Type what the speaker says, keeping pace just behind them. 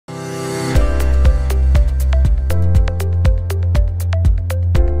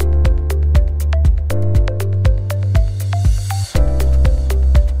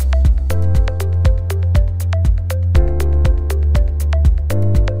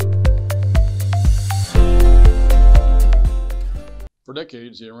For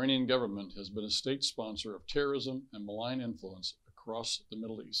decades, the Iranian government has been a state sponsor of terrorism and malign influence across the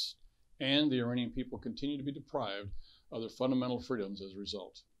Middle East, and the Iranian people continue to be deprived of their fundamental freedoms as a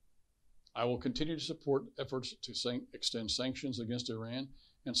result. I will continue to support efforts to extend sanctions against Iran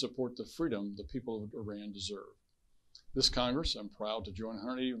and support the freedom the people of Iran deserve. This Congress, I'm proud to join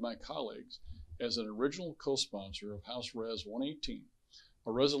 180 of my colleagues as an original co-sponsor of House Res 118,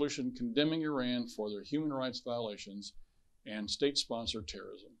 a resolution condemning Iran for their human rights violations and state-sponsored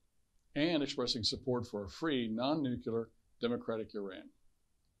terrorism, and expressing support for a free, non-nuclear, democratic Iran.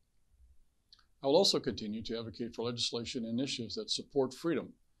 I will also continue to advocate for legislation and initiatives that support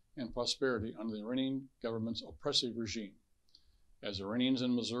freedom and prosperity under the Iranian government's oppressive regime. As Iranians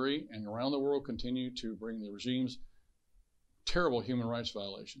in Missouri and around the world continue to bring the regime's terrible human rights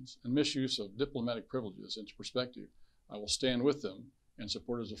violations and misuse of diplomatic privileges into perspective, I will stand with them and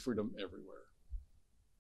supporters of freedom everywhere.